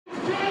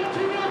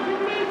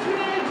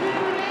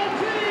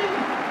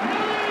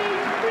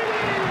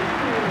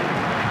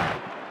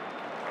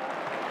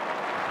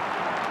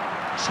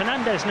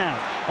Hernandez now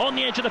on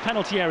the edge of the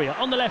penalty area,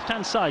 on the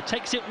left-hand side,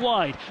 takes it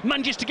wide,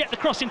 manages to get the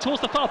cross in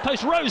towards the far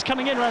post. Rose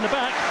coming in around the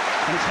back,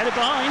 and it's headed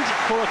behind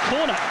for a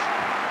corner.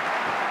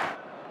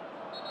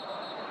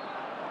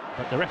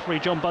 But the referee,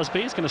 John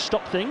Busby, is going to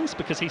stop things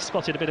because he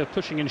spotted a bit of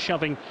pushing and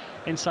shoving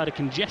inside a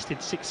congested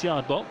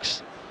 6-yard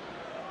box.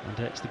 And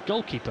it's the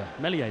goalkeeper,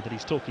 Melier, that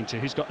he's talking to,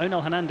 who's got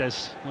Onel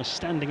Hernandez was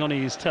standing on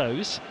his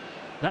toes.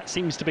 That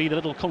seems to be the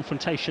little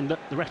confrontation that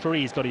the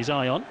referee's got his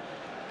eye on.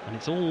 And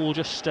it's all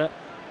just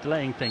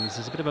delaying things.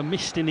 There's a bit of a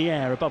mist in the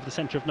air above the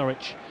centre of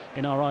Norwich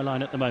in our eye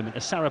line at the moment.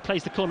 As Sarah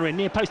plays the corner in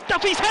near post.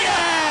 Duffy's header!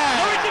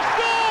 Yeah! Norwich have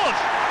scored!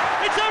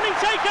 It's only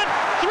taken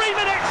 3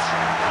 minutes,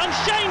 and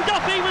Shane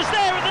Duffy was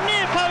there at the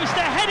near post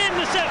to head in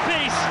the set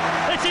piece.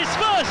 It's his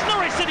first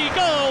Norwich City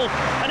goal,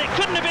 and it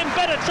couldn't have been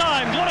better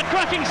timed. What a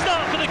cracking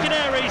start for the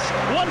Canaries.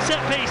 1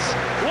 set piece,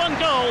 1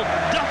 goal.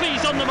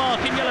 Duffy's on the mark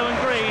in yellow and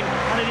green,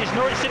 and it is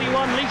Norwich City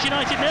 1, Leeds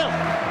United 0.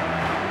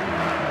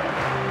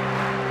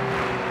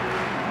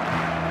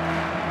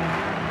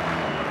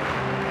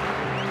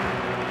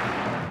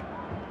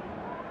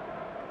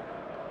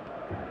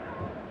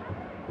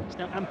 It's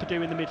now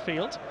Ampadu in the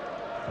midfield.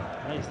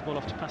 Lays the ball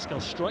off to Pascal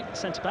Stroik,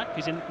 centre-back,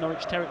 who's in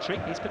Norwich territory.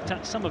 He's picked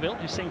out Somerville,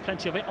 who's seeing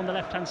plenty of it on the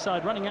left-hand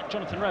side, running at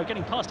Jonathan Rowe,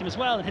 getting past him as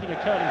well and hitting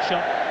a curling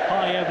shot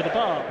high over the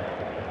bar.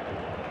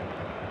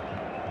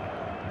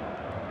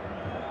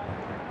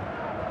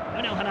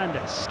 Onel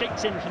Hernandez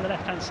skates in from the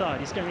left-hand side.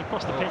 He's going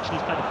across the pitch and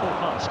he's played a full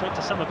pass straight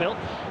to Somerville,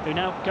 who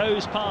now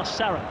goes past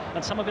Sarah,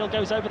 and Somerville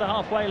goes over the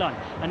halfway line.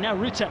 And now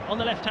Rutte on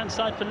the left-hand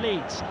side for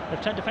Leeds. They've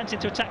turned defence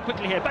into attack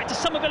quickly here. Back to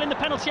Somerville in the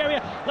penalty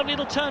area. Lovely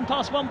little turn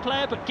past one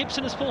player, but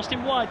Gibson has forced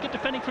him wide. Good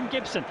defending from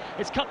Gibson.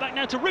 It's cut back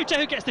now to Rutte,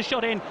 who gets the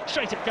shot in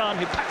straight at Garn,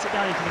 who pats it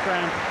down into the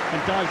ground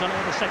and dives on it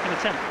with a second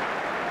attempt.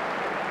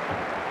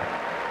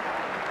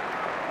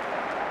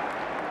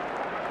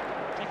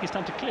 His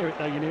time to clear it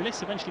though,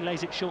 Yanulis eventually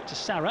lays it short to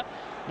Sarah.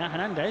 Now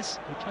Hernandez,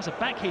 who tries a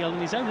back heel in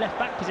his own left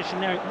back position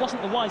there. It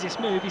wasn't the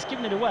wisest move, he's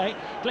given it away.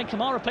 Glenn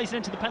Kamara plays it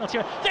into the penalty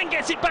area, then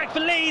gets it back for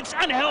Leeds,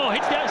 and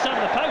hits the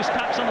outside of the post,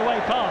 perhaps on the way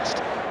past.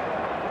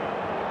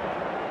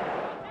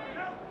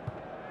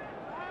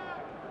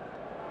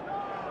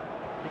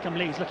 Here come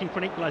Leeds looking for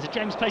an equaliser.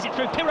 James plays it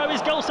through. Pirro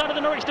is goal side of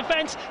the Norwich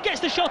defence,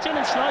 gets the shot in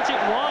and slides it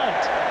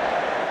wide.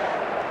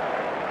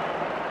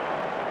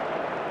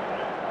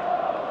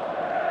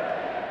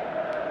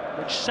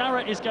 Which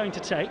Sarah is going to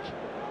take.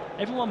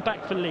 Everyone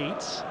back for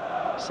Leeds.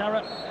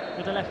 Sarah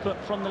with the left foot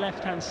from the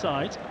left-hand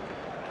side.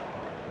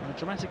 A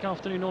dramatic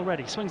afternoon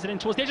already. Swings it in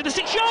towards the edge of the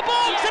 6-yard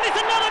box, and it's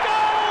another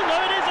goal!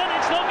 No, it isn't.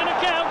 It's not going to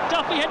count.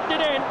 Duffy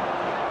headed it in,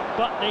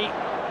 but the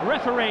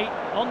referee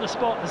on the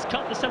spot has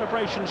cut the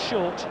celebration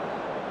short,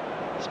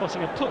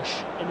 spotting a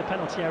push in the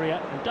penalty area,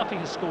 and Duffy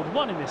has scored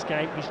 1 in this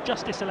game. He's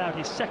just disallowed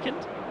his second.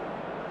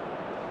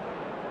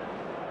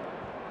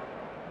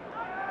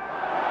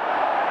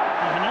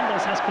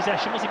 Has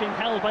possession. Was he being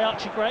held by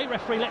Archie Gray?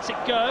 Referee lets it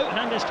go.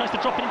 Hernandez tries to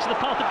drop it into the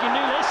path of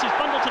Yanulis, who's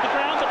bundled to the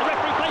ground, but the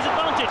referee plays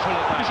advantage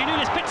because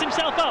Yanulis picks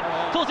himself up,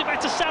 pulls it back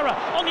to Sarah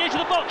on the edge of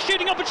the box,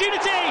 shooting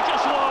opportunity,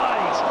 just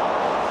wide.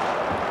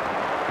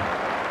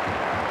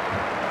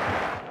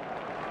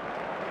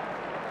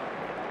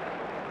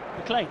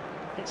 McLean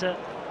hits a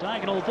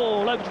diagonal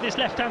ball over to this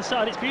left-hand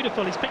side. It's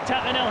beautiful. He's picked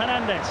out Onel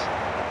Hernandez.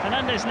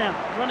 Hernandez now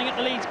running at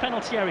the Leeds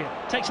penalty area,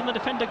 takes on the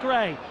defender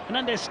Gray.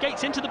 Hernandez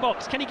skates into the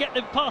box. Can he get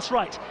the pass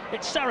right?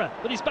 It's Sarah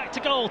with his back to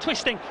goal,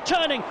 twisting,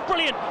 turning,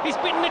 brilliant. He's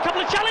beaten a couple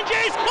of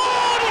challenges.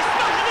 Oh, and he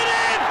smashes it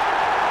in!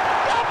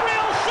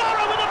 Gabriel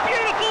Sarah with a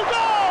beautiful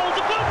goal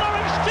to put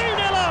Norwich 2-0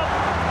 up.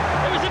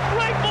 It was a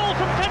great ball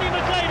from Penny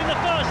McLean in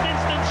the first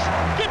instance.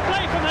 Good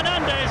play from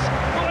Hernandez,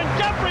 but when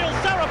Gabriel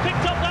Sarah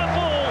picked up that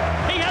ball,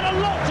 he had a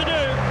lot to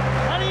do,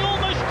 and he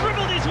almost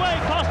dribbled his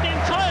way past the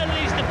entire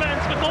Leeds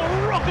defence before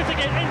rocketing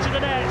it into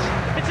the net.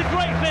 It's a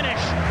great finish,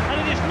 and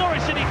it is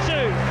Norwich City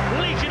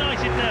 2, Leeds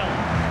United 0.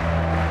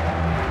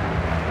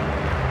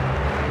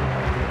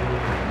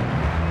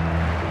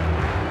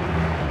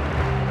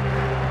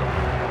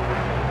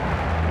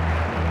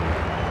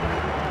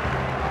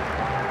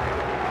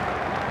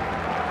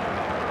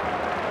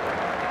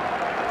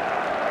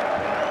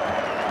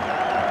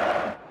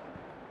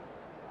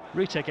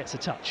 Rutte gets a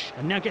touch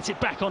and now gets it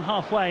back on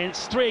halfway, and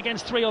it's 3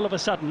 against 3 all of a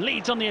sudden.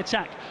 Leeds on the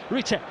attack.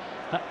 Rutte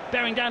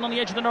bearing down on the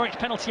edge of the Norwich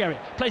penalty area,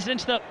 plays it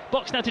into the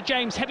box now to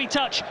James. Heavy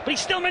touch, but he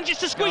still manages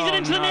to squeeze it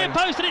into the near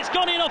post, and it's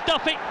gone in off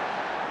Duffy.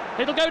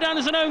 It'll go down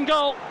as an own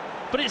goal,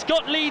 but it's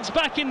got Leeds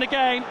back in the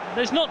game.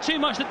 There's not too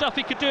much that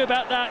Duffy could do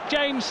about that.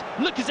 James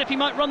looked as if he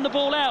might run the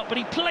ball out, but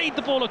he played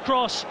the ball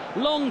across,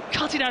 long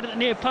cut it out at the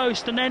near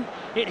post, and then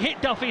it hit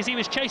Duffy as he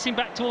was chasing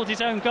back towards his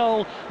own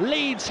goal.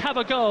 Leeds have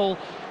a goal,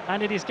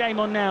 and it is game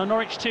on now.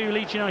 Norwich 2,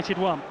 Leeds United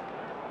 1.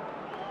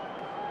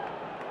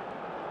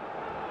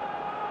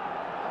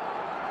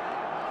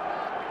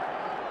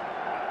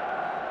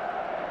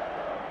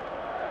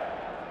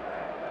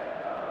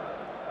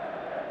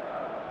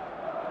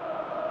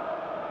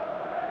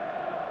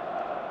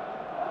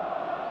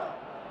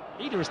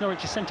 Leader is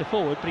Norwich's centre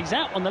forward, but he's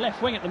out on the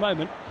left wing at the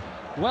moment.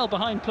 well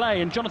behind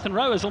play, and Jonathan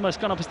Rowe has almost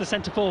gone up as the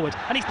centre forward,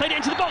 and he's played it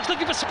into the box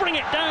looking for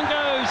Springett. Down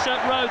goes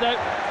Rowe though,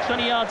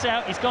 20 yards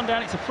out, he's gone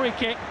down, it's a free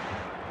kick.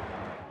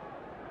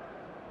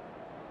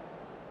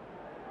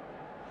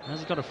 Has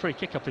he got a free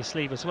kick up his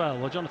sleeve as well?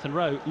 Well, Jonathan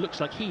Rowe looks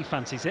like he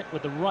fancies it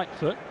with the right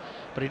foot,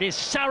 but it is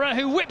Sarah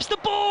who whips the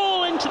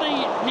ball into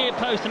the near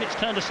post, and it's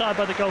turned aside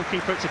by the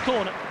goalkeeper. It's a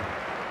corner.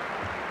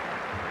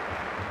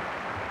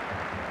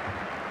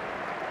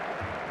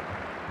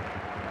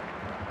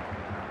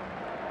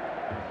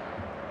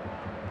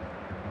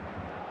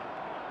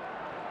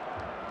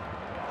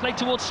 Played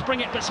towards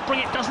Springett, but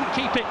Springett doesn't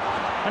keep it,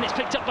 and it's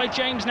picked up by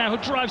James now,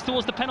 who drives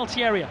towards the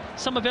penalty area.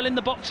 Somerville in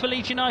the box for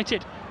Leeds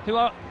United, who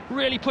are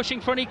really pushing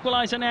for an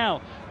equaliser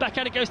now. Back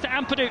out it goes to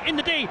Ampadu, in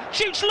the D,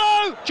 shoots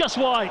low, just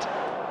wide.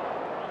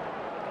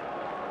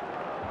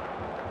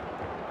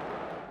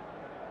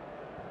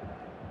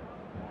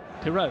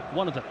 Pirot,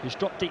 one of them, who's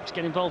dropped deep to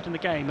get involved in the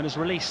game and has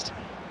released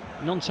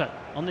Nonto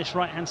on this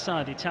right-hand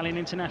side. The Italian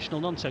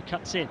international, Nonto,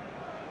 cuts in.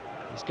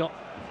 He's got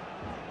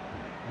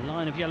a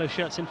line of yellow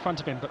shirts in front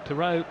of him, but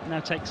Pirot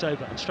now takes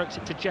over and strokes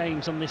it to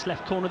James on this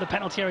left corner of the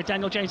penalty area.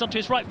 Daniel James onto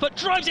his right foot,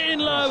 drives it in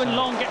low, and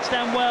Long gets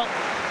down well,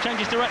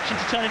 changes direction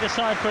to turn it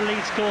aside for a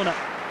Leeds corner.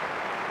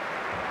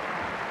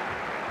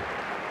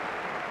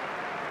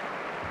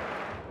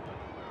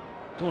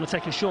 Corner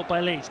taken short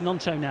by Leeds.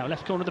 Nonto now,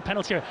 left corner of the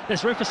penalty area.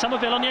 There's room for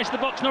Somerville on the edge of the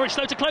box. Norwich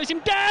slow to close him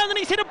down, and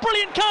he's hit a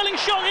brilliant curling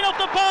shot in off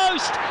the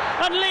post.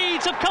 And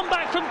Leeds have come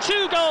back from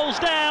 2 goals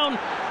down.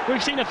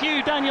 We've seen a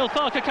few Daniel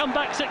Farker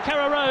comebacks at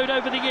Carrow Road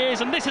over the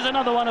years, and this is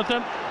another one of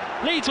them.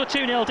 Leeds were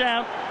 2-0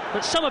 down,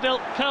 but Somerville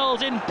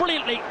curls in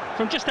brilliantly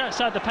from just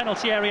outside the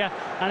penalty area,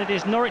 and it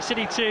is Norwich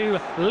City 2,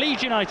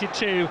 Leeds United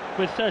 2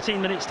 with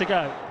 13 minutes to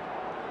go.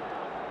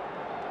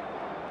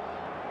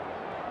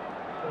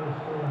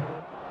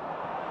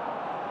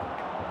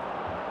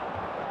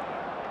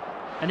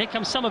 And here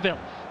comes Somerville,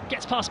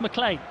 gets past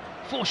McLean,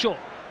 Forshaw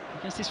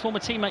against his former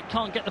teammate,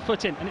 can't get the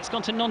foot in, and it's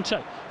gone to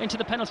Nonto, into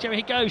the penalty area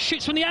he goes,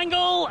 shoots from the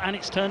angle, and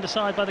it's turned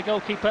aside by the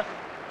goalkeeper.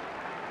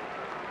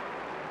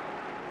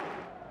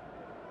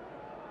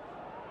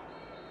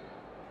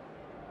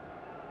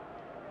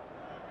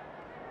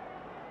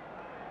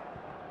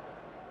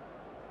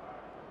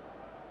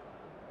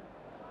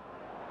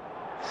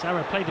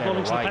 Sarah played the ball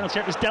into the penalty.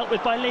 It was dealt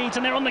with by Leeds,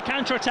 and they're on the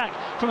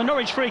counter-attack from a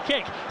Norwich free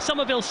kick.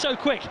 Somerville's so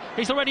quick.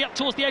 He's already up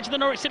towards the edge of the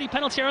Norwich City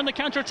penalty area on the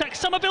counter-attack.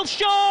 Somerville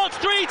shot! 3-2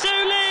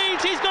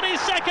 Leeds! He's got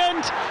his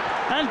second!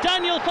 And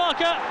Daniel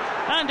Farker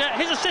and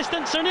his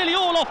assistants are nearly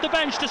all off the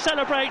bench to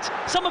celebrate.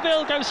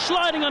 Somerville goes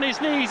sliding on his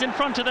knees in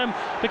front of them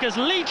because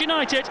Leeds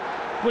United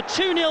were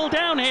 2-0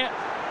 down here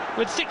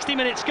with 60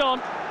 minutes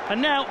gone.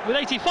 And now, with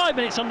 85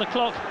 minutes on the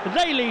clock,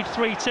 they lead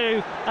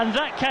 3-2, and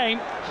that came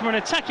from an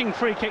attacking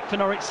free kick for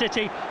Norwich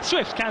City,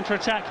 swift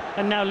counter-attack,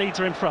 and now Leeds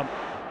are in front.